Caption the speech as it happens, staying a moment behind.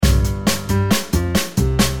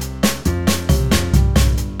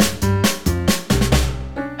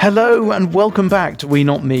Hello and welcome back to We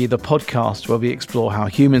Not Me, the podcast where we explore how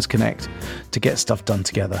humans connect to get stuff done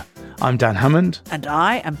together. I'm Dan Hammond. And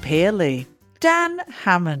I am Pia Lee. Dan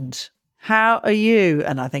Hammond, how are you?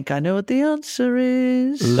 And I think I know what the answer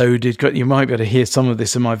is. Loaded. You might be able to hear some of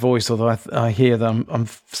this in my voice, although I hear that I'm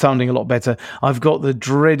sounding a lot better. I've got the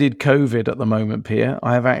dreaded COVID at the moment, Pia.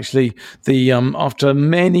 I have actually after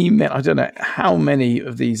many, I don't know how many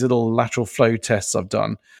of these little lateral flow tests I've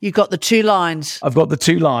done. You've got the two lines. I've got the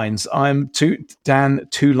two lines. I'm Dan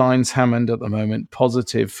 2 lines Hammond at the moment,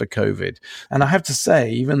 positive for COVID. And I have to say,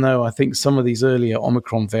 even though I think some of these earlier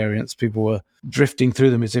Omicron variants, people were drifting through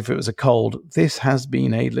them as if it was a cold, this has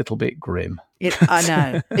been a little bit grim. I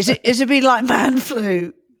know. Is it a bit like man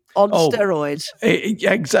flu on steroids?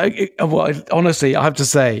 Exactly. Well, honestly, I have to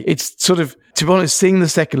say, it's sort of, to be honest, seeing the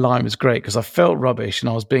second line was great because I felt rubbish and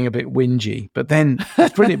I was being a bit whingy. But then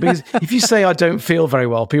it's brilliant because if you say I don't feel very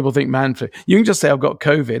well, people think man flu. You can just say I've got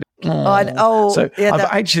COVID. I've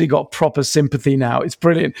actually got proper sympathy now. It's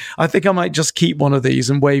brilliant. I think I might just keep one of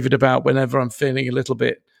these and wave it about whenever I'm feeling a little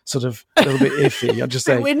bit iffy. I'll just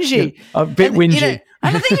say whingy. A bit whingy.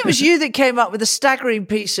 And I think it was you that came up with a staggering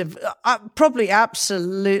piece of probably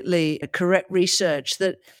absolutely correct research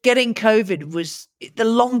that getting COVID was, the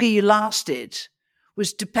longer you lasted,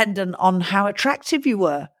 was dependent on how attractive you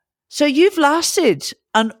were. So you've lasted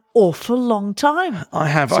an awful long time. I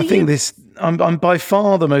have. I think I'm by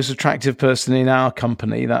far the most attractive person in our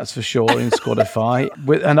company, that's for sure, in Squadify.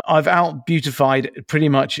 And I've out-beautified pretty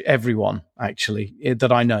much everyone, actually,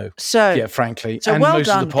 that I know. So, yeah, frankly. So and well most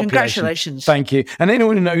done. Of the population. Congratulations. Thank you. And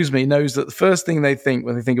anyone who knows me knows that the first thing they think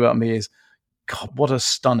when they think about me is, God, what a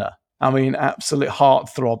stunner. I mean, absolute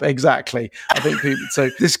heartthrob. Exactly. I think people, so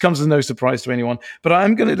this comes as no surprise to anyone. But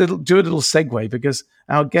I'm going to do a little segue because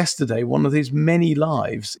our guest today, one of these many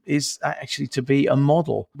lives, is actually to be a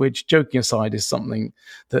model, which, joking aside, is something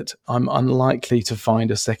that I'm unlikely to find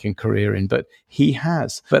a second career in. But he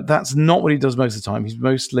has. But that's not what he does most of the time. He's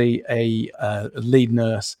mostly a lead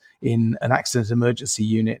nurse in an accident emergency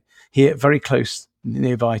unit here, very close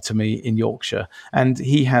nearby to me in Yorkshire. And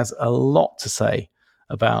he has a lot to say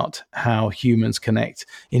about how humans connect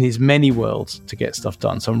in his many worlds to get stuff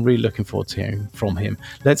done. So I'm really looking forward to hearing from him.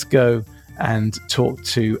 Let's go and talk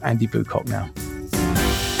to Andy Bucock now.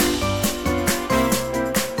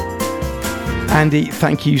 Andy,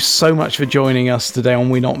 thank you so much for joining us today on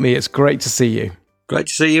We Not Me. It's great to see you. Great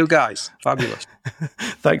to see you guys. Fabulous.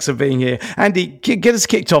 Thanks for being here. Andy, get us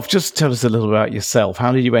kicked off. Just tell us a little about yourself.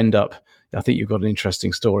 How did you end up? I think you've got an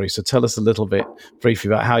interesting story. So tell us a little bit briefly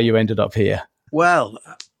about how you ended up here. Well,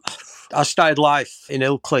 I started life in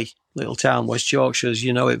Ilkley, little town, West Yorkshire, as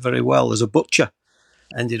you know it very well, as a butcher.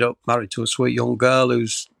 Ended up married to a sweet young girl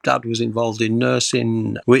whose dad was involved in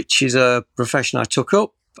nursing, which is a profession I took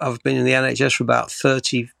up. I've been in the NHS for about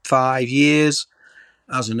 35 years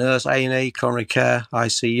as a nurse, A&E, coronary care,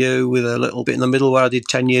 ICU, with a little bit in the middle where I did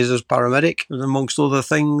 10 years as paramedic. And amongst other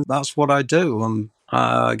things, that's what I do.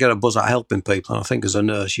 I get a buzz at helping people, and I think as a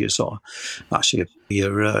nurse, you sort of actually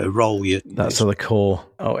your role. That's at the core.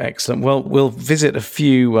 Oh, excellent. Well, we'll visit a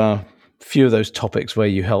few of those topics where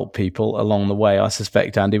you help people along the way, I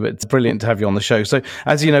suspect, Andy. But it's brilliant to have you on the show. So,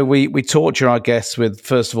 as you know, we torture our guests with,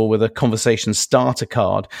 first of all, with a conversation starter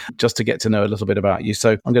card, just to get to know a little bit about you.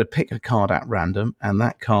 So, I'm going to pick a card at random, and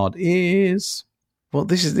that card is, well,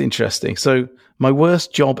 this is interesting. So, my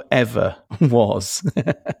worst job ever was.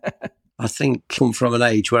 I think come from an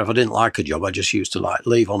age where if I didn't like a job, I just used to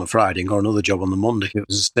leave on a Friday and go another job on the Monday. It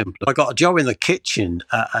was simple. I got a job in the kitchen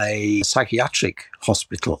at a psychiatric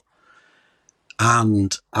hospital,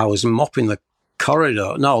 and I was mopping the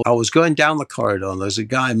corridor. No, I was going down the corridor, and there's a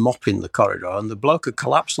guy mopping the corridor, and the bloke had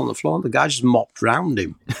collapsed on the floor, and the guy just mopped round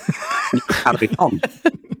him. Had it on.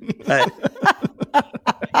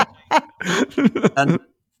 And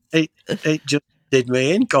it just did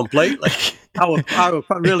me in completely. I was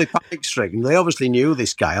really panic-stricken. They obviously knew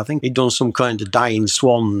this guy. I think he'd done some kind of dying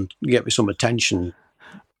swan to get me some attention.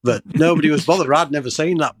 But nobody was bothered. I'd never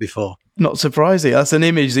seen that before. Not surprising. That's an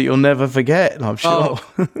image that you'll never forget, I'm sure.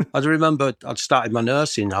 I remember I'd started my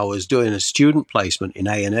nursing. I was doing a student placement in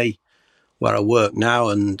A&E, where I work now,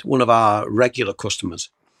 and one of our regular customers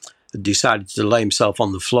had decided to lay himself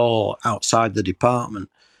on the floor outside the department.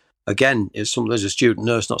 Again, as a student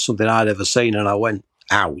nurse, not something I'd ever seen, and I went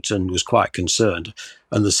out and was quite concerned.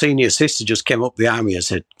 And the senior sister just came up behind me and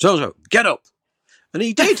said, so, get up. And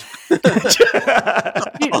he did.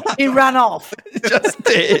 He ran off. Just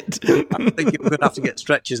did. I think you're going to have to get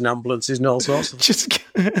stretchers and ambulances and all sorts.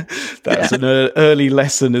 That's an early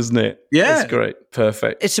lesson, isn't it? Yeah. That's great.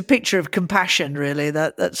 Perfect. It's a picture of compassion, really,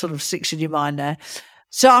 that sort of sticks in your mind there.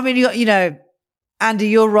 So, I mean, you know, Andy,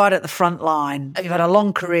 you're right at the front line. You've had a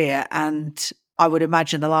long career, and I would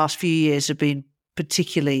imagine the last few years have been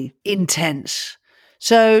particularly intense.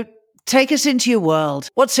 So take us into your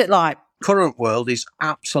world. What's it like? Current world is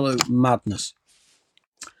absolute madness.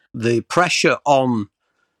 The pressure on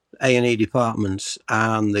A&E departments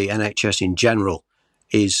and the NHS in general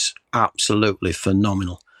is absolutely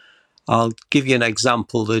phenomenal. I'll give you an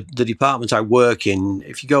example. The department I work in,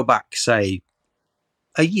 if you go back, say,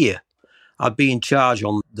 a year, I'd be in charge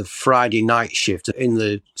on the Friday night shift. In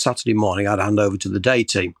the Saturday morning, I'd hand over to the day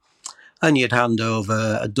team. And you'd hand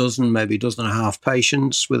over a dozen, maybe a dozen and a half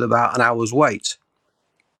patients with about an hour's wait.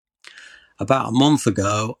 About a month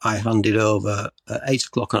ago, I handed over at 8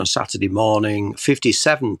 o'clock on a Saturday morning,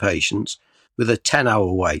 57 patients with a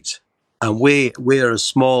 10-hour wait. And we're a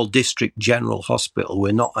small district general hospital.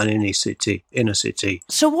 We're not an inner city.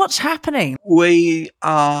 So what's happening? We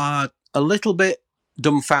are a little bit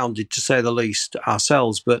dumbfounded, to say the least,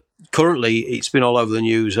 ourselves. But currently, it's been all over the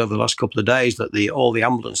news over the last couple of days that all the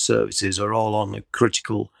ambulance services are all on a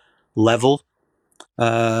critical level.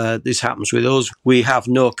 This happens with us. We have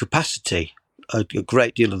no capacity a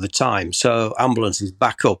great deal of the time. So ambulances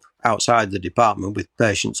back up outside the department with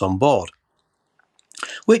patients on board,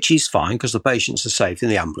 which is fine because the patients are safe in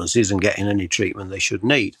the ambulances and getting any treatment they should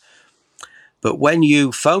need. But when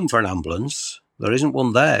you phone for an ambulance, there isn't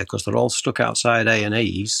one there because they're all stuck outside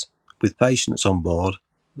A&Es with patients on board.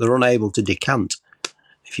 They're unable to decant,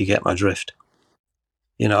 if you get my drift.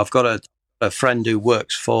 You know, I've got a friend who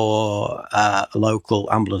works for a local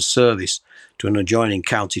ambulance service to an adjoining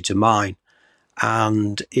county to mine.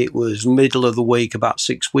 And it was middle of the week, about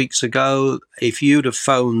 6 weeks ago. If you'd have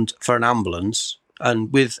phoned for an ambulance,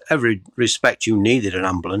 and with every respect you needed an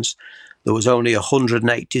ambulance, there was only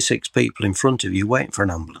 186 people in front of you waiting for an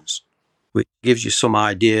ambulance, which gives you some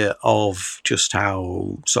idea of just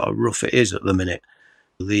how sort of rough it is at the minute.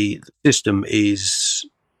 The system is,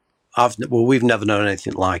 we've never known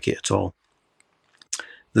anything like it at all.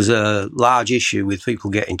 There's a large issue with people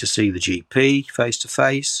getting to see the GP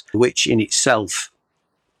face-to-face, which in itself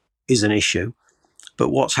is an issue.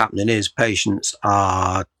 But what's happening is patients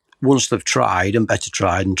are, once they've tried and better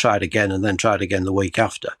tried and tried again and then tried again the week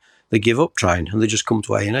after, they give up trying and they just come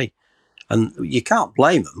to A&E. And you can't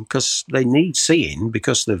blame them because they need seeing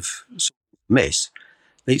because they've missed.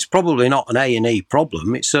 It's probably not an A&E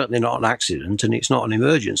problem. It's certainly not an accident and it's not an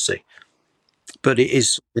emergency. But it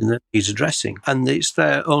is something that needs addressing, and it's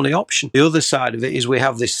their only option. The other side of it is we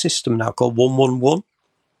have this system now called 111,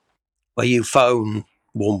 where you phone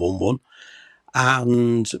 111,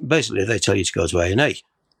 and basically they tell you to go to A&E.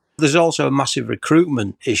 There's also a massive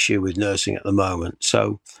recruitment issue with nursing at the moment,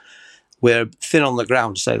 so we're thin on the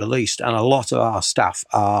ground, to say the least, and a lot of our staff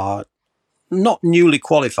are not newly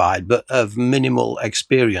qualified, but of minimal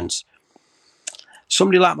experience.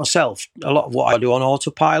 Somebody like myself, a lot of what I do on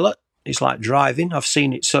autopilot, it's like driving. I've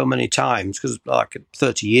seen it so many times because like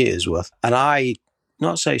 30 years worth. And I,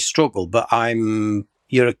 not say struggle, but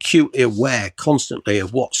you're acutely aware constantly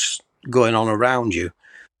of what's going on around you.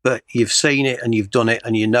 But you've seen it and you've done it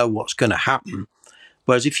and you know what's going to happen.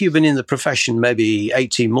 Whereas if you've been in the profession maybe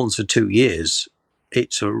 18 months or 2 years,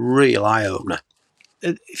 it's a real eye-opener.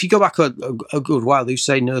 If you go back a good while, they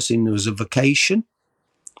say nursing was a vocation.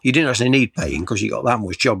 You didn't actually need paying because you got that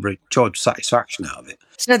much job satisfaction out of it.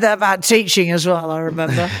 Said that about teaching as well, I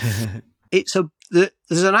remember. There's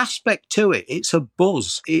an aspect to it. It's a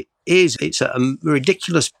buzz. It's a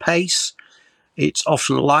ridiculous pace. It's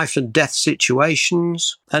often life and death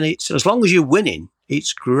situations. And it's, as long as you're winning,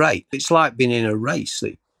 it's great. It's like being in a race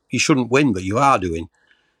that you shouldn't win, but you are doing.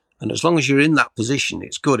 And as long as you're in that position,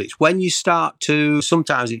 it's good. It's when you start to,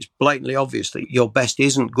 sometimes it's blatantly obvious that your best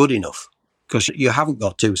isn't good enough, because you haven't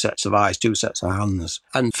got two sets of eyes, two sets of hands.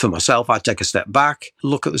 And for myself, I take a step back,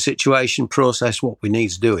 look at the situation, process what we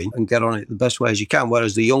need doing and get on it the best way as you can.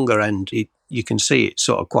 Whereas the younger end, you can see it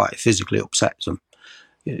sort of quite physically upsets them.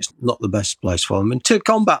 It's not the best place for them. And to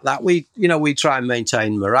combat that, we try and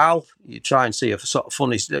maintain morale. You try and see a sort of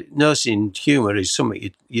funny, nursing humour is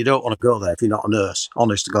something you don't want to go there if you're not a nurse.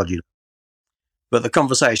 Honest to God, you don't. But the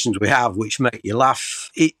conversations we have, which make you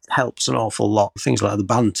laugh, it helps an awful lot. Things like the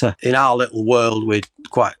banter. In our little world, we're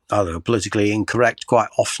quite, politically incorrect quite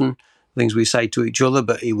often, things we say to each other,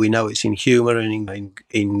 but we know it's in humour and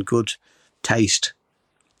in good taste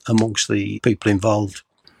amongst the people involved.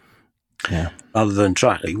 Yeah. Rather than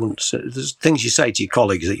there's things you say to your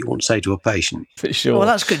colleagues that you wouldn't say to a patient. For sure. Well,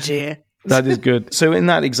 that's good to hear. That is good. So in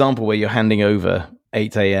that example where you're handing over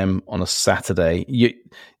 8 a.m. on a Saturday,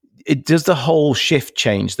 it does the whole shift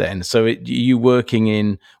change then? So you working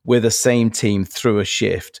in with the same team through a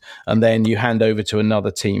shift, and then you hand over to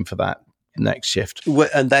another team for that next shift.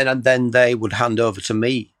 And then they would hand over to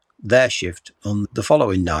me their shift on the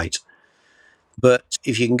following night. But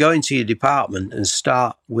if you can go into your department and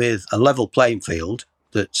start with a level playing field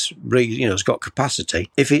that's it's got capacity,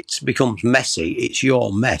 if it becomes messy, it's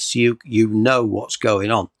your mess. You know what's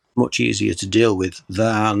going on. Much easier to deal with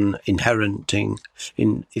than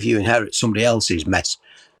if you inherit somebody else's mess.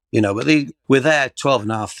 But we're there 12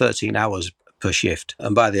 and a half, 13 hours per shift,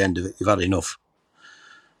 and by the end of it, you've had enough.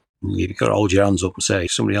 You've got to hold your hands up and say,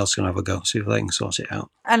 somebody else can have a go, see if they can sort it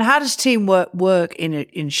out. And how does teamwork work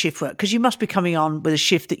in shift work? Because you must be coming on with a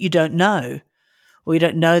shift that you don't know, or you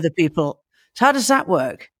don't know the people. So how does that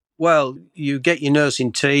work? Well, you get your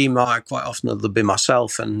nursing team. Quite often there'll be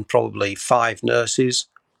myself and probably 5 nurses,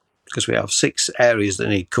 because we have 6 areas that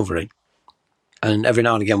need covering. And every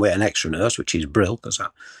now and again we get an extra nurse, which is brilliant, because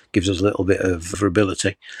that gives us a little bit of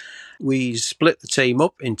variability. We split the team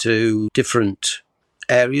up into different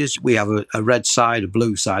areas. We have a red side, a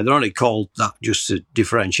blue side. They're only called that just to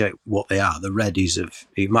differentiate what they are. The red is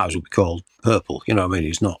it might as well be called purple. You know what I mean?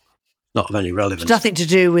 It's not of any relevance. It's nothing to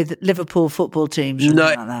do with Liverpool football teams. No,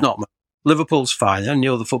 like that. not. Liverpool's fine. Any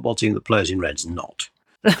other football team that plays in red's not.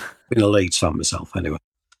 Been a Leeds fan myself, anyway.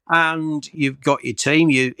 And you've got your team.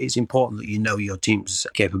 It's important that you know your team's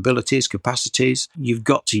capabilities, capacities. You've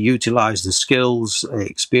got to utilise the skills,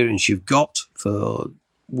 experience you've got for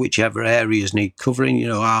whichever areas need covering.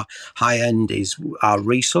 Our high end is our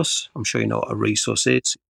resource. I'm sure you know what a resource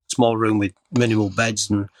is. Small room with minimal beds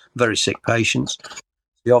and very sick patients.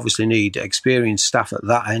 We obviously need experienced staff at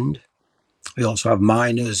that end. We also have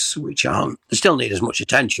minors, which they still need as much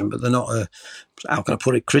attention, but they're not, how can I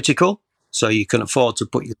put it, critical. So you can afford to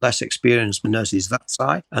put your less experienced nurses that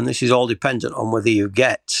side. And this is all dependent on whether you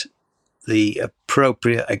get the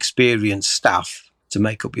appropriate experienced staff to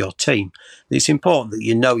make up your team. It's important that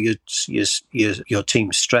you know your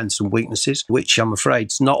team's strengths and weaknesses, which I'm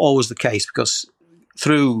afraid is not always the case, because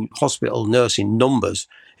through hospital nursing numbers,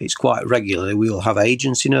 it's quite regularly we will have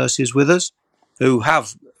agency nurses with us who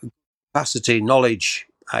have capacity, knowledge,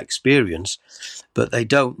 experience, but they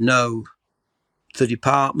don't know the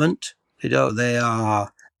department. They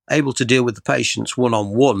are able to deal with the patients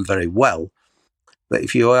one-on-one very well. But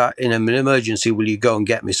if you are in an emergency, will you go and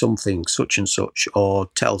get me something such and such, or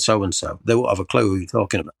tell so-and-so? They won't have a clue who you're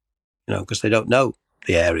talking about, because they don't know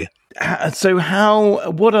the area. So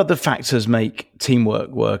what other factors make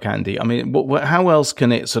teamwork work, Andy? I mean, how else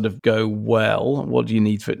can it sort of go well? What do you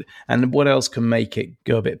need for it? And what else can make it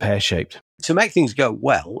go a bit pear-shaped? To make things go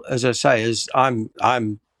well, as I say, I'm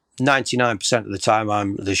 99% of the time,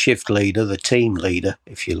 I'm the shift leader, the team leader,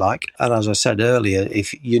 if you like. And as I said earlier,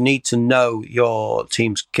 if you need to know your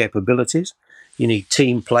team's capabilities, you need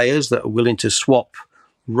team players that are willing to swap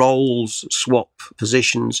roles, swap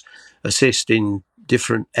positions, assist in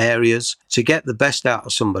different areas. To get the best out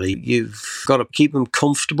of somebody, you've got to keep them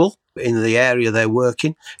comfortable in the area they're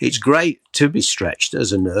working. It's great to be stretched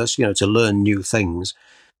as a nurse, to learn new things.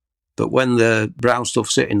 But when the brown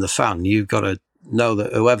stuff's hitting the fan, you've got to know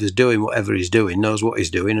that whoever's doing whatever he's doing knows what he's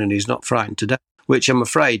doing, and he's not frightened to death, which I'm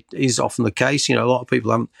afraid is often the case. A lot of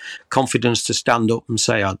people have confidence to stand up and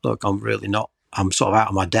say, look, I'm really not, I'm sort of out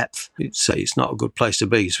of my depth. It's not a good place to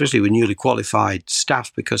be, especially with newly qualified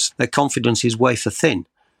staff, because their confidence is wafer thin.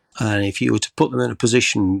 And if you were to put them in a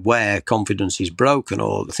position where confidence is broken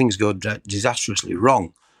or things go disastrously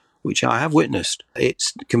wrong, which I have witnessed, it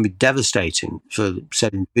can be devastating for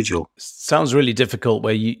said individual. Sounds really difficult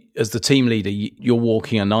where you, as the team leader, you're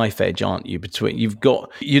walking a knife edge, aren't you?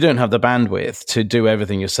 You don't have the bandwidth to do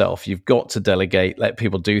everything yourself. You've got to delegate, let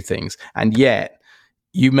people do things. And yet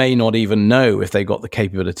you may not even know if they've got the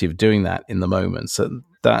capability of doing that in the moment. So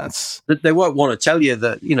they won't want to tell you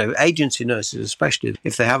that, agency nurses, especially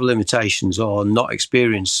if they have limitations or not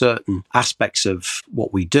experience certain aspects of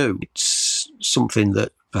what we do, it's something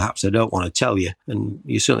that perhaps they don't want to tell you, and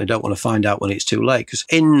you certainly don't want to find out when it's too late. Because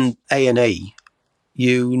in A&E,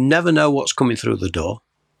 you never know what's coming through the door,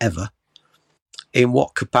 ever, in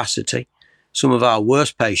what capacity. Some of our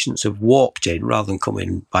worst patients have walked in rather than come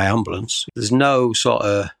in by ambulance. There's no sort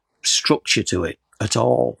of structure to it at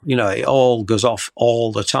all. It all goes off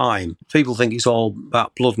all the time. People think it's all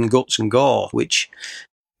about blood and guts and gore, which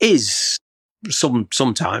is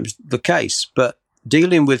sometimes the case. But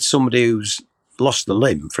dealing with somebody who's lost a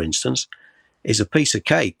limb, for instance, is a piece of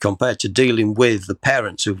cake compared to dealing with the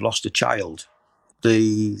parents who've lost a child.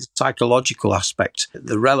 The psychological aspect,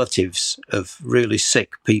 the relatives of really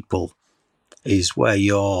sick people, is where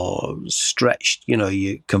you're stretched,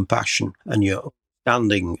 your compassion and your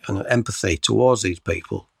understanding and empathy towards these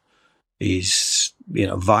people is,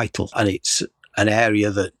 vital. And it's an area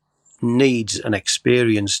that needs an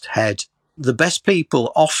experienced head the best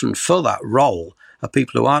people often for that role are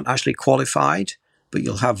people who aren't actually qualified, but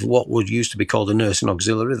you'll have what would used to be called a nursing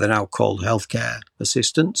auxiliary. They're now called healthcare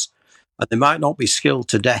assistants. And they might not be skilled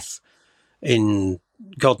to death in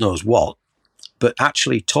God knows what, but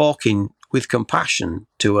actually talking with compassion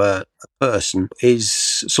to a person is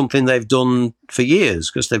something they've done for years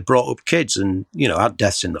because they've brought up kids and, had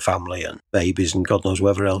deaths in the family and babies and God knows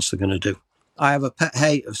whatever else they're going to do. I have a pet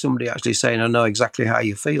hate of somebody actually saying, I know exactly how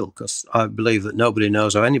you feel, because I believe that nobody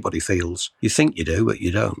knows how anybody feels. You think you do, but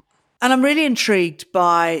you don't. And I'm really intrigued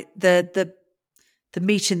by the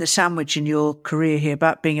meat in the sandwich in your career here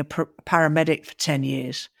about being a paramedic for 10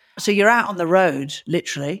 years. So you're out on the road,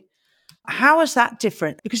 literally. How is that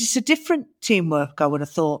different? Because it's a different teamwork, I would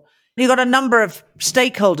have thought. You've got a number of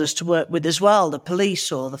stakeholders to work with as well, the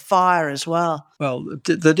police or the fire as well. Well,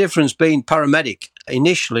 the difference being paramedic,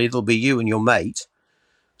 initially it'll be you and your mate.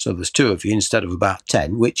 So there's 2 of you instead of about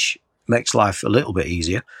 10, which makes life a little bit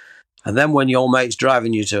easier. And then when your mate's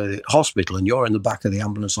driving you to the hospital and you're in the back of the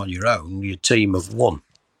ambulance on your own, you're a team of 1.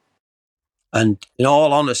 And in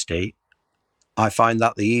all honesty, I find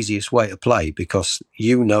that the easiest way to play because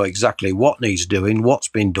you know exactly what needs doing, what's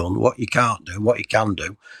been done, what you can't do, what you can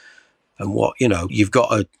do, and what, you've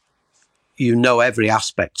got every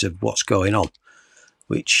aspect of what's going on,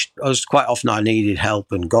 which was quite often I needed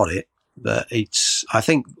help and got it. But I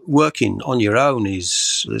think working on your own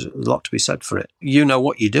there's a lot to be said for it. You know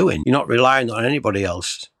what you're doing. You're not relying on anybody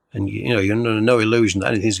else. And, you're under no illusion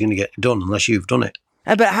that anything's going to get done unless you've done it.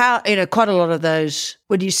 But how, quite a lot of those,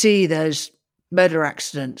 when you see those murder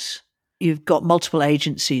accidents, you've got multiple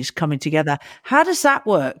agencies coming together. How does that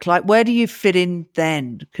work? Like, where do you fit in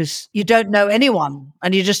then? Because you don't know anyone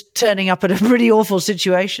and you're just turning up at a pretty awful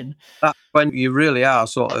situation. That's when you really are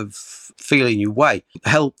sort of feeling your way.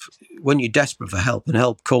 Help, when you're desperate for help and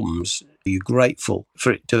help comes, you're grateful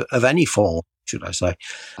for it of any form, should I say.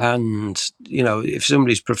 And, if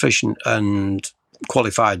somebody's proficient and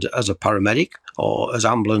qualified as a paramedic or as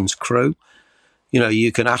ambulance crew,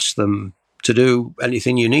 you can ask them to do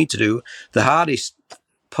anything you need to do. The hardest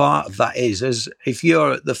part of that is if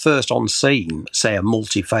you're the first on scene, say a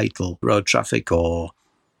multi-fatal road traffic or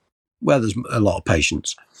where there's a lot of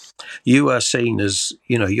patients, you are seen as,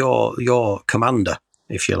 you're commander,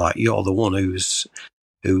 if you like. You're the one who's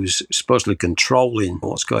supposedly controlling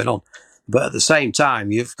what's going on. But at the same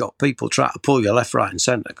time, you've got people trying to pull you left, right and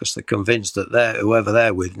centre because they're convinced that whoever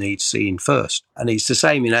they're with needs seeing first. And it's the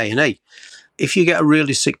same in A&E. If you get a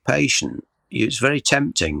really sick patient, it's very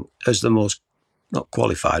tempting as the most, not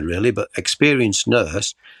qualified really, but experienced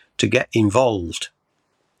nurse to get involved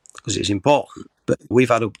because it's important. But we've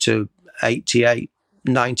had up to 88,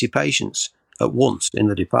 90 patients at once in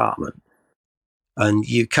the department. And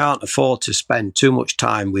you can't afford to spend too much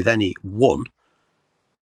time with any one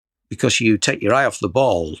because you take your eye off the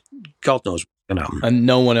ball, God knows what's going to happen. And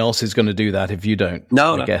no one else is going to do that if you don't.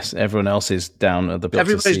 No, I guess everyone else is down at the bottom.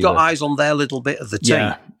 Everybody's got eyes on their little bit of the team.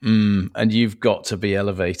 Yeah, and you've got to be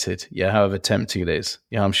elevated. Yeah, however tempting it is.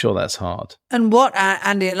 Yeah, I'm sure that's hard. And what,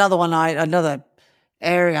 Andy, another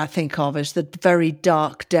area I think of is the very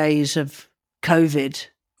dark days of COVID.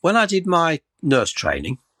 When I did my nurse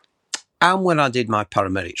training and when I did my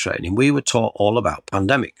paramedic training, we were taught all about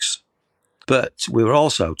pandemics. But we were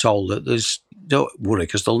also told that don't worry,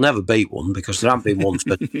 because there'll never be one, because there haven't been one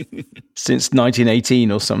for since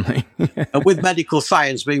 1918 or something. And with medical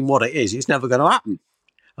science being what it is, it's never going to happen.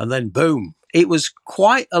 And then boom. It was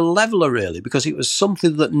quite a leveler, really, because it was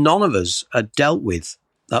something that none of us had dealt with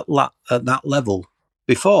at that level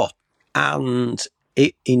before. And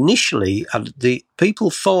it initially, the people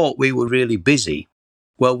thought we were really busy.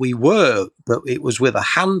 Well, we were, but it was with a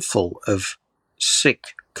handful of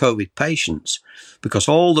sick COVID patients, because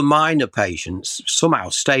all the minor patients somehow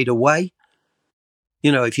stayed away.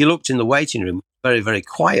 If you looked in the waiting room, very, very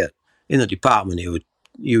quiet. In the department, it was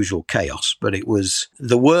usual chaos, but it was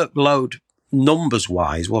the workload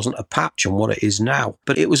numbers-wise wasn't a patch on what it is now.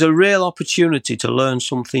 But it was a real opportunity to learn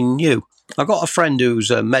something new. I got a friend who's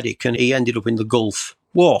a medic, and he ended up in the Gulf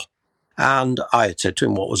War. And I had said to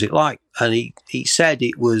him, what was it like? And he said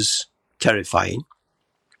it was terrifying.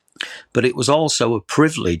 But it was also a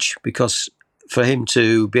privilege because for him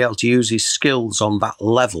to be able to use his skills on that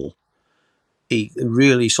level, he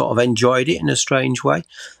really sort of enjoyed it in a strange way.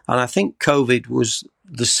 And I think COVID was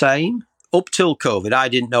the same. Up till COVID, I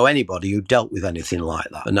didn't know anybody who dealt with anything like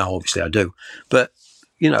that. And now obviously I do. But,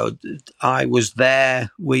 I was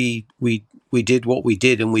there. We did what we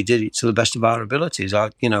did and we did it to the best of our abilities.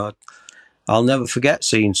 I'll never forget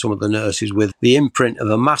seeing some of the nurses with the imprint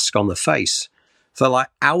of a mask on the face for like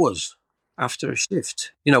hours after a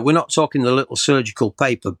shift. We're not talking the little surgical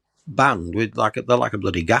paper band with they're like a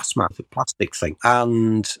bloody gas mask, a plastic thing.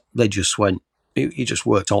 And they just went, he just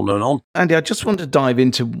worked on and on. Andy, I just want to dive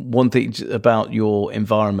into one thing about your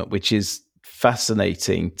environment, which is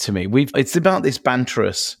fascinating to me. It's about this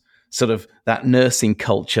banterous sort of that nursing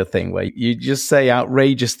culture thing where you just say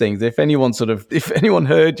outrageous things. If anyone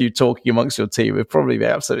heard you talking amongst your team, it would probably be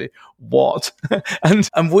absolutely what?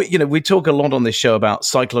 and we talk a lot on this show about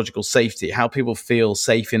psychological safety, how people feel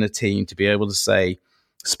safe in a team to be able to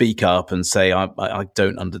speak up and say, I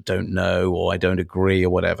don't know, or I don't agree, or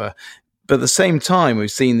whatever. But at the same time, we've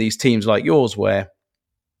seen these teams like yours where,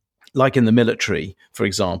 like in the military, for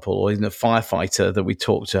example, or in a firefighter that we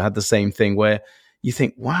talked to, had the same thing where you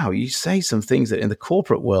think, wow, you say some things that in the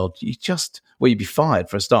corporate world, you'd be fired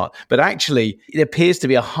for a start. But actually, it appears to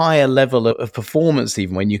be a higher level of performance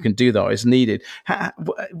even when you can do that or it's needed.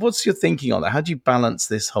 What's your thinking on that? How do you balance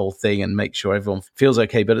this whole thing and make sure everyone feels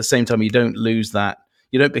okay, but at the same time, you don't lose that,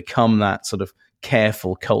 you don't become that sort of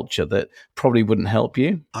careful culture that probably wouldn't help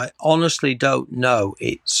you? I honestly don't know.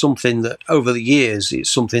 It's something that over the years,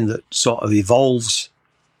 it's something that sort of evolves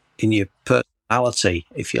in your personality,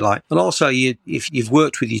 if you like. And also, if you've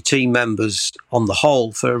worked with your team members on the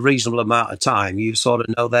whole for a reasonable amount of time, you sort of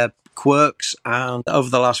know their quirks. And over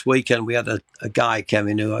the last weekend, we had a guy came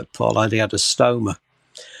in who he had a stoma.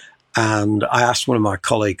 And I asked one of my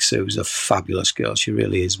colleagues, who's a fabulous girl, she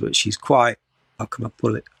really is, but she's quite, how can I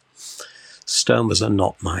put it? Stomas are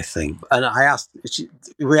not my thing. And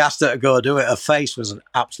we asked her to go do it. Her face was an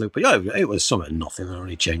absolute, it was something, nothing,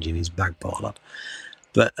 only changing his bag, poor lad.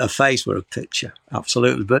 But her face were a picture,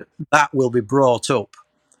 absolutely. But that will be brought up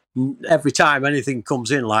every time anything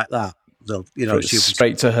comes in like that. They'll, she'll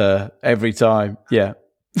straight to her every time. Yeah.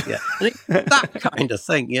 Yeah. That kind of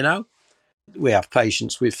thing, We have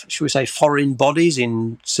patients with, should we say, foreign bodies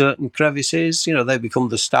in certain crevices. They become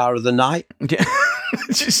the star of the night. Yeah.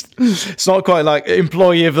 It's not quite like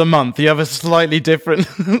employee of the month. You have a slightly different.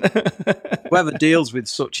 Whoever deals with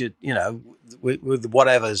such a, with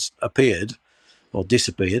whatever's appeared or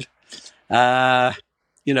disappeared, there's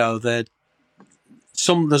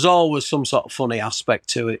always some sort of funny aspect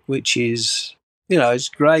to it, which is, it's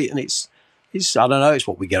great, and it's I don't know, it's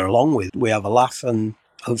what we get along with. We have a laugh and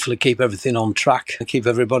hopefully keep everything on track and keep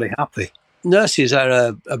everybody happy. Nurses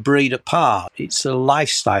are a breed apart. It's a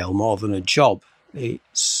lifestyle more than a job.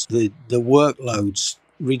 It's the workload's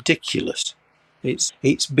ridiculous.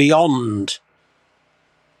 It's beyond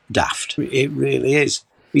daft. It really is.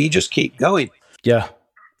 But you just keep going. Yeah.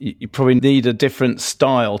 You probably need a different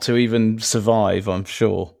style to even survive, I'm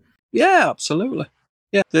sure. Yeah, absolutely.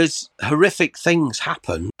 Yeah, there's horrific things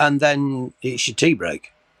happen and then it's your tea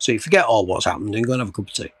break. So you forget all what's happened and go and have a cup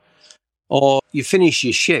of tea. Or you finish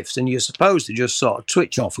your shift and you're supposed to just sort of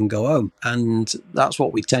twitch off and go home. And that's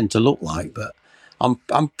what we tend to look like. But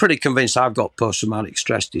I'm pretty convinced I've got post-traumatic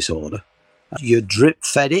stress disorder. You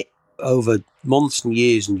drip-fed it over months and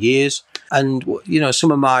years and years. And,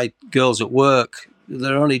 some of my girls at work,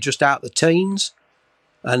 they're only just out the teens.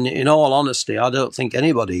 And in all honesty, I don't think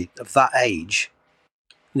anybody of that age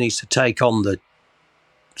needs to take on the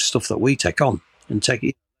stuff that we take on and take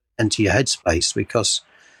it into your headspace, because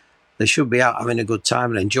they should be out having a good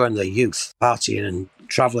time and enjoying their youth, partying and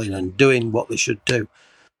travelling and doing what they should do,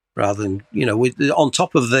 rather than, on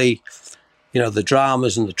top of the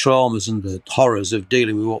dramas and the traumas and the horrors of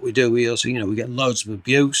dealing with what we do, we also, we get loads of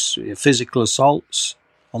abuse, physical assaults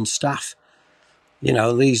on staff.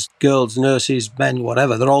 These girls, nurses, men,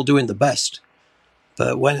 whatever, they're all doing the best.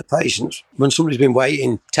 But when somebody's been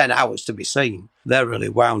waiting 10 hours to be seen, they're really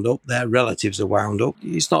wound up, their relatives are wound up.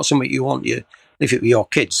 It's not something you want if it were your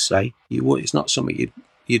kids, say, it's not something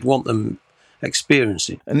you'd want them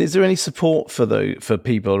experiencing. And is there any support for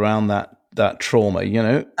people around that trauma,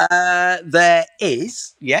 There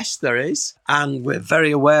is. Yes, there is. And we're very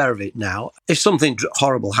aware of it now. If something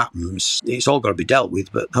horrible happens, it's all got to be dealt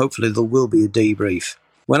with, but hopefully there will be a debrief.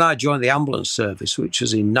 When I joined the ambulance service, which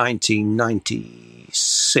was in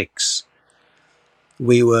 1996,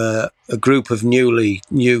 we were a group of new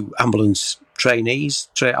ambulance trainees.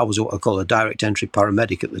 I was what I call a direct entry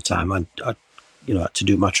paramedic at the time. I had to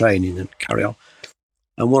do my training and carry on.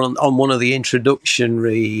 And on one of the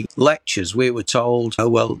introductory lectures, we were told,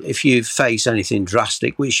 if you face anything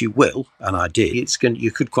drastic, which you will, and I did,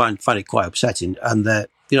 you could find it quite upsetting. And that,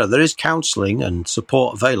 there is counselling and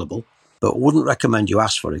support available, but wouldn't recommend you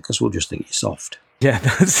ask for it because we'll just think you're soft. Yeah,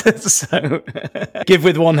 so give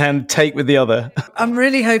with one hand, take with the other. I'm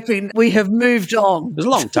really hoping we have moved on. It was a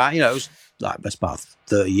long time, it was like best part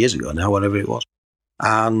 30 years ago now, whatever it was.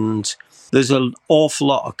 And there's an awful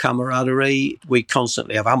lot of camaraderie. We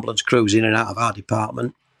constantly have ambulance crews in and out of our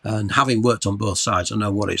department. And having worked on both sides, I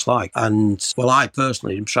know what it's like. And, well, I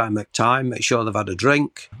personally try and make time, make sure they've had a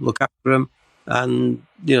drink, look after them. And,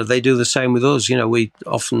 they do the same with us. We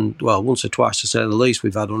often, well, once or twice to say the least,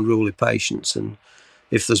 we've had unruly patients. And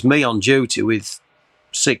if there's me on duty with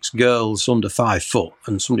 6 girls under 5 foot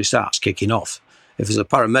and somebody starts kicking off, if there's a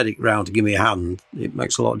paramedic round to give me a hand, it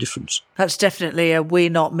makes a lot of difference. That's definitely a we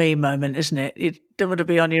not me moment, isn't it? You don't want to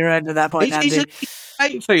be on your own at that point, Andy. It's a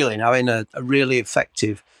great feeling having a really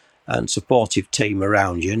effective and supportive team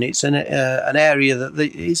around you, and it's an area that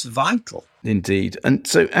is vital. Indeed. And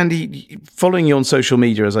so, Andy, following you on social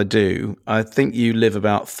media as I do, I think you live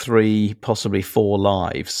about 3, possibly 4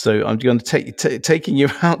 lives. So I'm going to taking you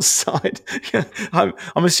outside. I'm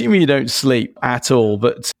assuming you don't sleep at all,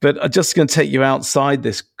 but I'm just going to take you outside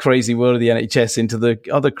this crazy world of the NHS into the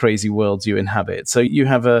other crazy worlds you inhabit. So you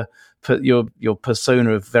have your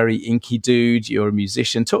persona of very inky dude. You're a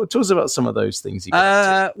musician. Talk to us about some of those things you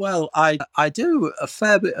get Well, I do a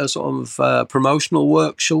fair bit of sort of promotional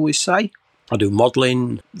work, shall we say. I do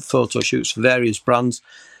modelling, photo shoots for various brands.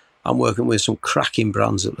 I'm working with some cracking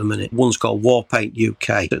brands at the minute. One's called Warpaint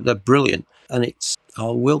UK. They're brilliant. And I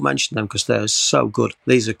will mention them because they're so good.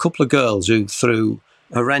 These are a couple of girls who, through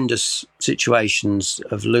horrendous situations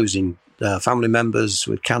of losing family members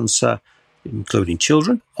with cancer, including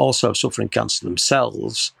children, also suffering cancer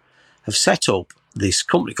themselves, have set up this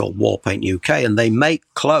company called Warpaint UK, and they make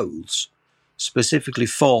clothes specifically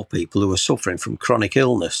for people who are suffering from chronic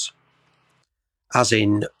illness, as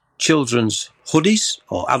in children's hoodies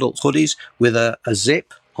or adult hoodies with a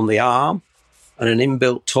zip on the arm and an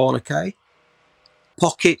inbuilt tourniquet,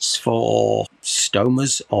 pockets for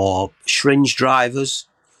stomas or syringe drivers.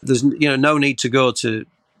 There's no need to go to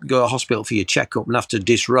hospital for your checkup and have to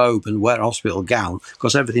disrobe and wear a hospital gown,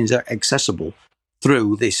 because everything's accessible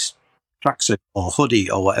through this tracksuit or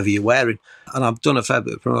hoodie or whatever you're wearing. And I've done a fair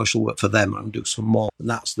bit of promotional work for them, and I'll do some more. And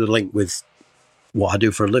that's the link with what I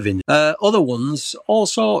do for a living. Other ones, all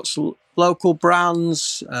sorts, local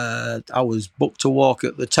brands. I was booked to walk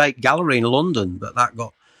at the Tate Gallery in London, but that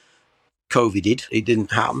got COVIDed. It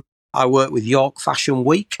didn't happen. I worked with York Fashion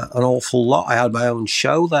Week an awful lot. I had my own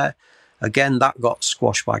show there. Again, that got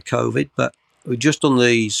squashed by COVID, but we've just done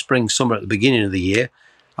the spring, summer at the beginning of the year.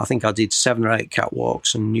 I think I did 7 or 8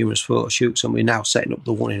 catwalks and numerous photo shoots, and we're now setting up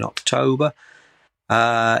the one in October.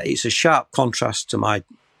 It's a sharp contrast to my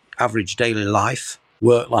average daily life,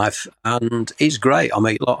 work life, and it's great. I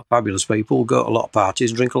meet a lot of fabulous people, go to a lot of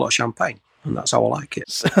parties and drink a lot of champagne, and that's how I like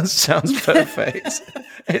it. Sounds perfect.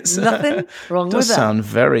 It's nothing wrong with that. Does sound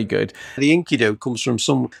very good. The inky dude comes from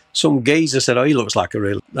some geezer said, "Oh, he looks like a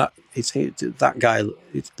real that guy.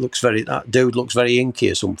 That dude looks very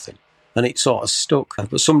inky or something." And it sort of stuck.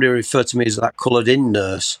 But somebody referred to me as that coloured-in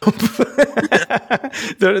nurse.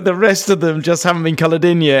 The rest of them just haven't been coloured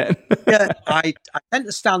in yet. Yeah, I tend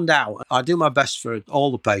to stand out. I do my best for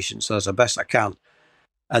all the patients as the best I can.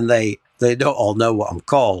 And they don't all know what I'm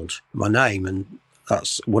called, my name, and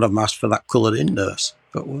that's what I've asked for, that coloured-in nurse.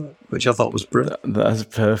 Which I thought was brilliant. That's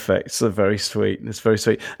perfect. So very sweet. It's very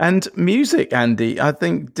sweet. And music, Andy, I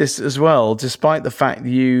think this as well, despite the fact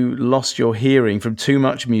you lost your hearing from too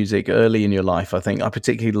much music early in your life, I think I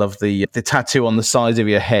particularly love the tattoo on the side of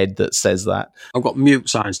your head that says that. I've got mute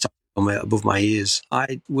signs tattooed on me above my ears.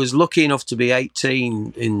 I was lucky enough to be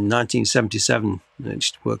 18 in 1977. It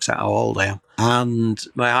just works out how old I am. And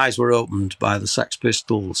my eyes were opened by the Sex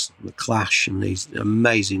Pistols, the Clash, and these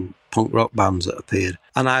amazing punk rock bands that appeared.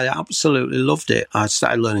 And I absolutely loved it. I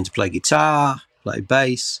started learning to play guitar, play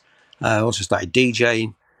bass. I also started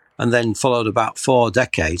DJing, and then followed about 4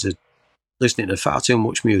 decades of listening to far too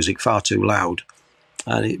much music, far too loud.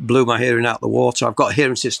 And it blew my hearing out the water. I've got a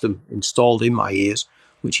hearing system installed in my ears,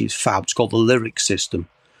 which is fab. It's called the Lyric System.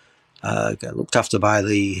 Looked after by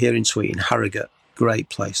the Hearing Suite in Harrogate. Great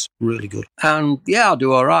place, really good. And yeah, I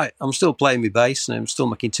do all right. I'm still playing my bass and I'm still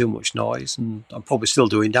making too much noise, and I'm probably still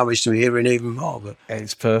doing damage to my hearing even more. But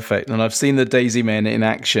it's perfect. And I've seen the Daisy Men in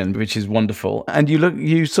action, which is wonderful. And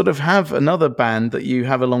you sort of have another band that you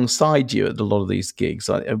have alongside you at a lot of these gigs.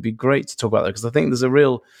 It would be great to talk about that, because I think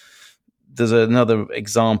there's another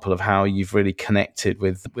example of how you've really connected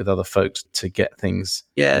with other folks to get things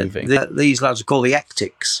moving. These lads are called the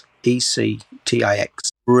Ectix, ECTIX.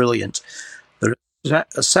 Brilliant. They're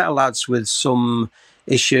a set of lads with some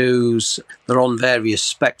issues. They're on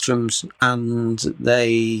various spectrums, and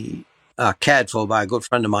they are cared for by a good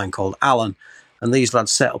friend of mine called Alan. And these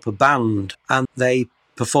lads set up a band, and they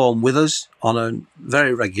perform with us on a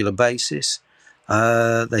very regular basis.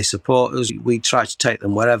 They support us. We try to take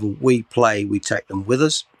them wherever we play. We take them with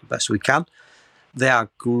us the best we can. They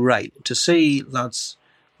are great to see lads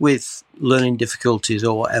with learning difficulties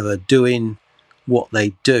or whatever, doing what they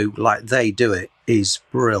do, like they do it, is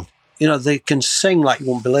brilliant. You know, they can sing like you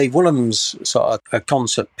won't believe. One of them's sort of a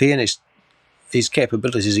concert pianist. His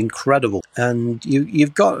capabilities is incredible. And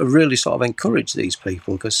you've got to really sort of encourage these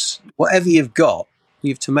people, because whatever you've got,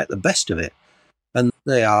 you have to make the best of it. And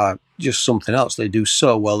they are just something else. They do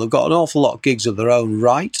so well. They've got an awful lot of gigs of their own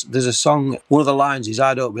right. There's a song, one of the lines is,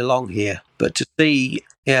 "I don't belong here." But to see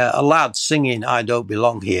a lad singing "I don't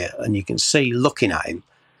belong here," and you can see looking at him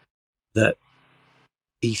that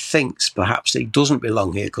he thinks perhaps he doesn't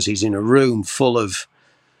belong here because he's in a room full of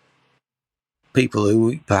people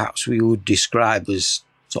who perhaps we would describe as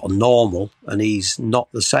sort of normal, and he's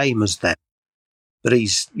not the same as them. But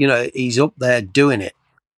he's up there doing it.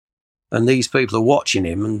 And these people are watching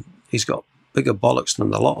him, and he's got bigger bollocks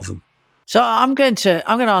than a lot of them. So I'm going to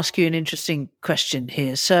ask you an interesting question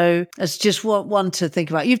here. So as just one to think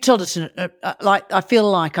about, you've told us, I feel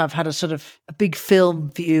like I've had a sort of a big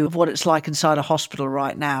film view of what it's like inside a hospital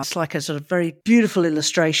right now. It's like a sort of very beautiful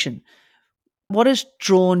illustration. What has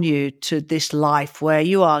drawn you to this life where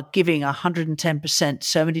you are giving 110%,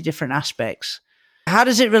 so many different aspects? How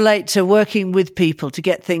does it relate to working with people to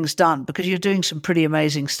get things done? Because you're doing some pretty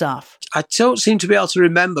amazing stuff. I don't seem to be able to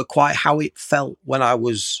remember quite how it felt when I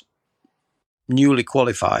was newly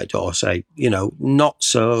qualified, or say, not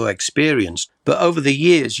so experienced. But over the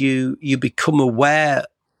years, you become aware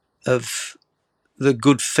of the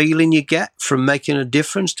good feeling you get from making a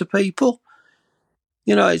difference to people.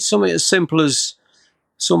 It's something as simple as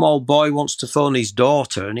some old boy wants to phone his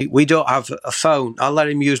daughter, and we don't have a phone. I'll let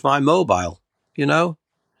him use my mobile,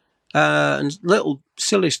 and little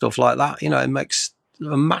silly stuff like that. It makes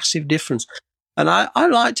a massive difference. And I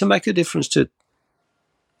like to make a difference to,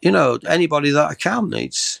 anybody that I can.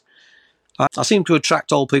 I seem to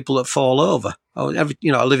attract all people that fall over. I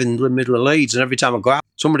live in the middle of Leeds, and every time I go out,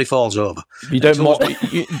 somebody falls over. You don't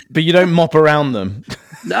but you don't mop around them.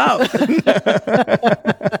 No.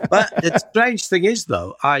 But the strange thing is,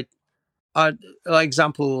 though,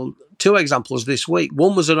 two examples this week.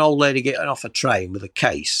 One was an old lady getting off a train with a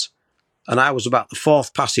case, and I was about the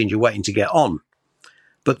fourth passenger waiting to get on.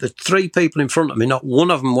 But the three people in front of me, not one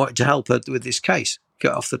of them wanted to help her with this case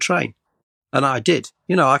get off the train. And I did.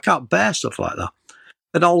 I can't bear stuff like that.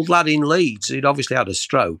 An old lad in Leeds, he'd obviously had a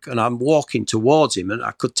stroke, and I'm walking towards him, and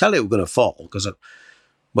I could tell he was going to fall, because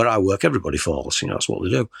where I work, everybody falls. That's what they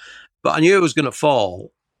do. But I knew he was going to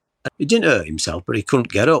fall. He didn't hurt himself, but he couldn't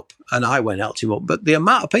get up, and I went and helped him up. But the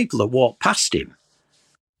amount of people that walk past him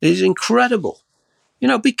is incredible.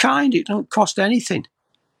 Be kind. It don't cost anything.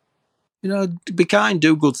 Be kind,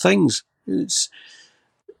 do good things. It's,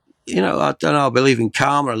 I don't know, I believe in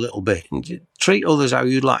karma a little bit. And treat others how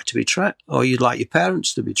you'd like to be treated, or you'd like your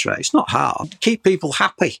parents to be treated. It's not hard. Keep people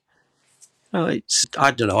happy. I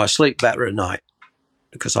don't know, I sleep better at night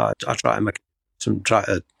because I try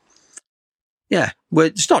to well,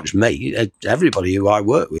 it's not just me. Everybody who I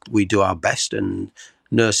work with, we do our best, and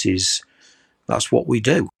nurses, that's what we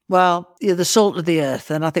do. Well, you're the salt of the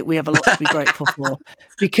earth, and I think we have a lot to be grateful for.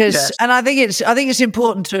 Because, yes. And I think it's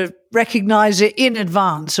important to recognise it in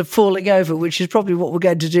advance of falling over, which is probably what we're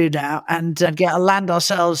going to do now, and land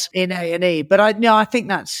ourselves in A&E. But I think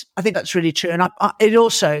that's really true, and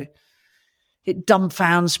it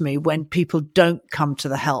dumbfounds me when people don't come to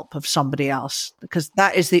the help of somebody else, because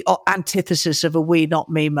that is the antithesis of a we,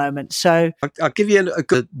 not me moment. So I'll give you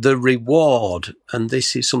the reward. And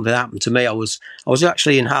this is something that happened to me. I was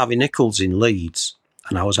actually in Harvey Nichols in Leeds,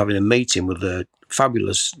 and I was having a meeting with a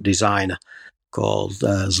fabulous designer called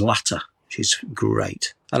Zlata. She's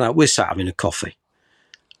great. And we sat having a coffee,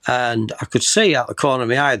 and I could see out the corner of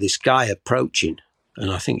my eye this guy approaching. And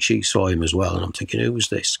I think she saw him as well. And I'm thinking, who was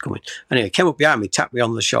this coming? Anyway, he came up behind me, tapped me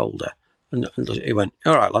on the shoulder. And he went,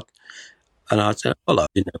 "All right, lad." And I said, "Hello," I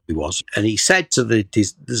didn't know who he was. And he said to the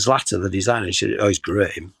Zlata, the designer, he said, "Oh, he's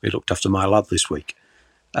great. He looked after my lad this week."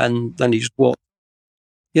 And then he just walked,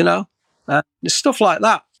 stuff like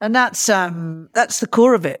that. And that's the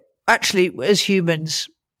core of it. Actually, as humans,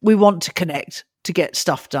 we want to connect to get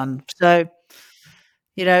stuff done. So,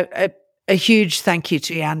 a huge thank you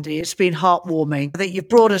to you, Andy. It's been heartwarming. I think you've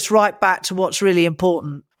brought us right back to what's really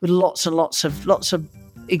important, with lots and lots of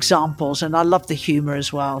examples, and I love the humour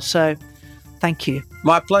as well. So, thank you.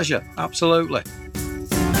 My pleasure. Absolutely.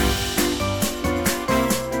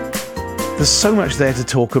 There's so much there to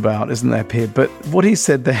talk about, isn't there, Pier? But what he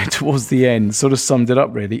said there towards the end sort of summed it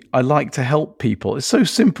up, really. I like to help people. It's so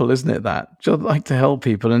simple, isn't it, that? Just like to help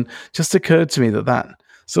people. And just occurred to me that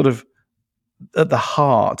sort of at the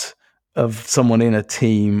heart of someone in a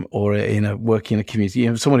team or working in a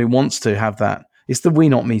community, someone who wants to have that It's the we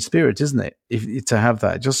not me spirit, isn't it? To have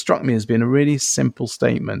that. It just struck me as being a really simple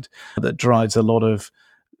statement that drives a lot of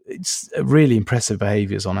it's really impressive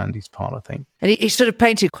behaviours on Andy's part, I think. And he sort of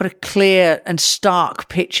painted quite a clear and stark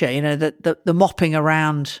picture, the mopping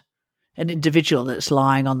around an individual that's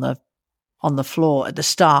lying on the floor at the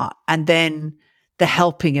start, and then the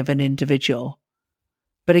helping of an individual.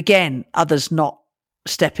 But again, others not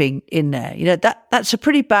stepping in there. That's a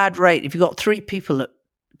pretty bad rate if you've got 3 people that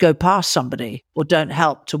go past somebody or don't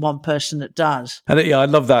help to one person that does. And I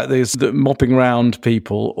love that. There's the mopping around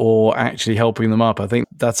people or actually helping them up. I think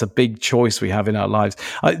that's a big choice we have in our lives.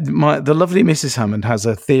 The lovely Mrs. Hammond has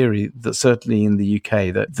a theory that certainly in the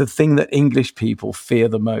UK, that the thing that English people fear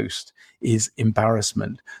the most is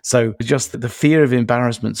embarrassment. So just the fear of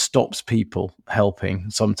embarrassment stops people helping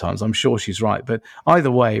sometimes. I'm sure she's right. But either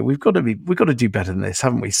way, we've got to do better than this,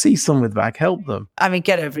 haven't we? See someone with back, help them. I mean,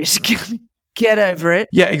 get over it. Get over it.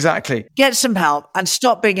 Yeah, exactly. Get some help and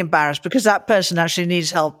stop being embarrassed, because that person actually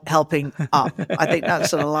needs help helping up. I think that's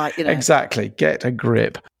sort of like, Exactly. Get a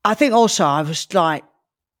grip. I think also I was like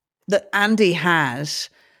that Andy has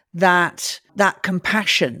that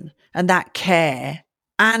compassion and that care,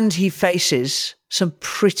 and he faces some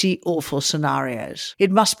pretty awful scenarios.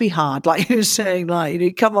 It must be hard, like you were saying, like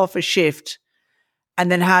you come off a shift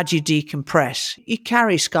and then how do you decompress? You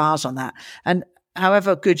carry scars on that. And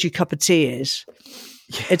however good your cup of tea is,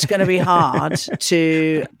 it's going to be hard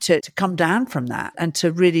to come down from that and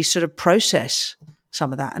to really sort of process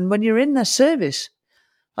some of that. And when you're in the service,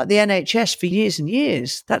 like the NHS for years and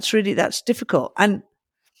years, that's difficult. And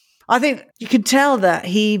I think you can tell that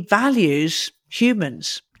he values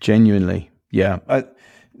humans. Genuinely, yeah.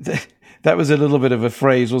 That was a little bit of a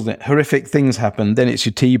phrase, wasn't it? Horrific things happen, then it's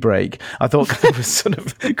your tea break. I thought that was sort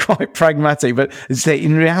of quite pragmatic, but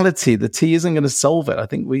in reality, the tea isn't going to solve it. I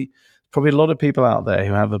think probably a lot of people out there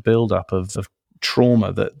who have a build-up of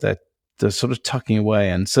trauma that they're sort of tucking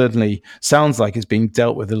away, and certainly sounds like it's being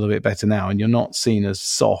dealt with a little bit better now, and you're not seen as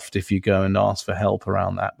soft if you go and ask for help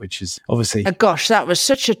around that, which is obviously... Oh, gosh, that was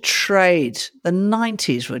such a trade. The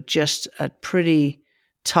 90s were just a pretty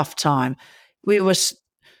tough time. We were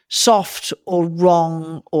soft or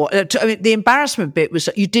wrong, the embarrassment bit was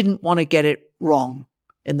that you didn't want to get it wrong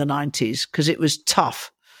in the 90s because it was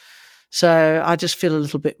tough. So I just feel a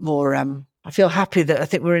little bit more, I feel happy that I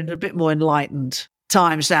think we're in a bit more enlightened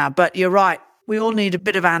times now. But you're right. We all need a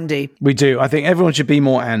bit of Andy. We do. I think everyone should be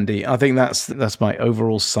more Andy. I think that's my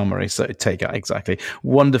overall summary. So take it exactly.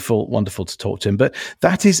 Wonderful, wonderful to talk to him. But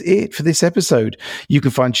that is it for this episode. You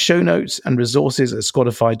can find show notes and resources at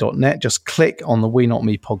squadify.net. Just click on the We Not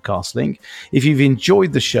Me podcast link. If you've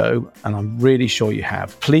enjoyed the show, and I'm really sure you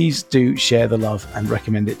have, please do share the love and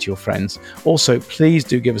recommend it to your friends. Also, please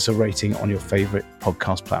do give us a rating on your favorite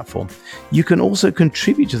podcast platform. You can also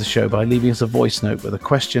contribute to the show by leaving us a voice note with a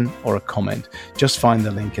question or a comment. Just find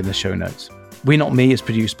the link in the show notes. We Not Me is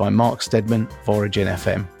produced by Mark Stedman of Origin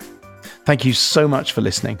FM. Thank you so much for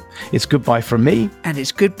listening. It's goodbye from me. And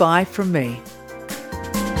it's goodbye from me.